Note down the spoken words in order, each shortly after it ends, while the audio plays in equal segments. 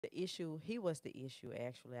the issue. He was the issue,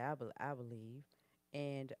 actually. I believe,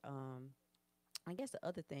 and I guess the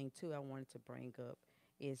other thing too I wanted to bring up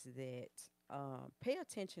is that pay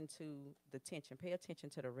attention to the tension. Pay attention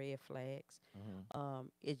to the red flags. Mm-hmm.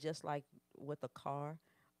 It's just like with a car.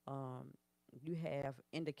 Um, you have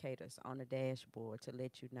indicators on the dashboard to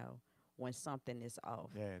let you know when something is off.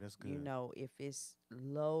 Yeah, that's You good. know, if it's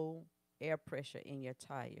low air pressure in your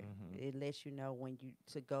tire, Mm-hmm. it lets you know when you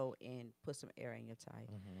to go and put some air in your tire.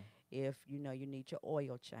 Mm-hmm. If you know you need your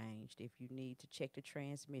oil changed, if you need to check the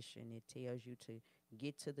transmission, it tells you to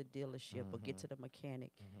get to the dealership or get Mm-hmm. to the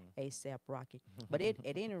mechanic Mm-hmm. ASAP Rocky. But it,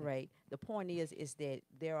 at any rate, the point is that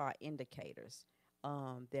there are indicators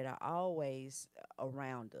that are always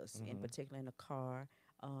around us, in Mm-hmm. particular in the car.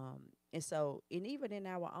 And so, and even in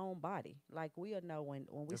our own body, like we'll know when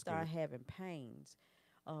we That's start good. having pains,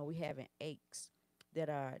 we having aches that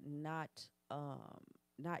are not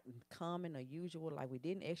common or usual. Like we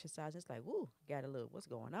didn't exercise. It's like, woo, got a little, what's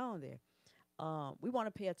going on there? We want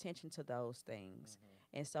to pay attention to those things.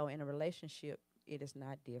 Mm-hmm. And so in a relationship, it is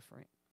not different.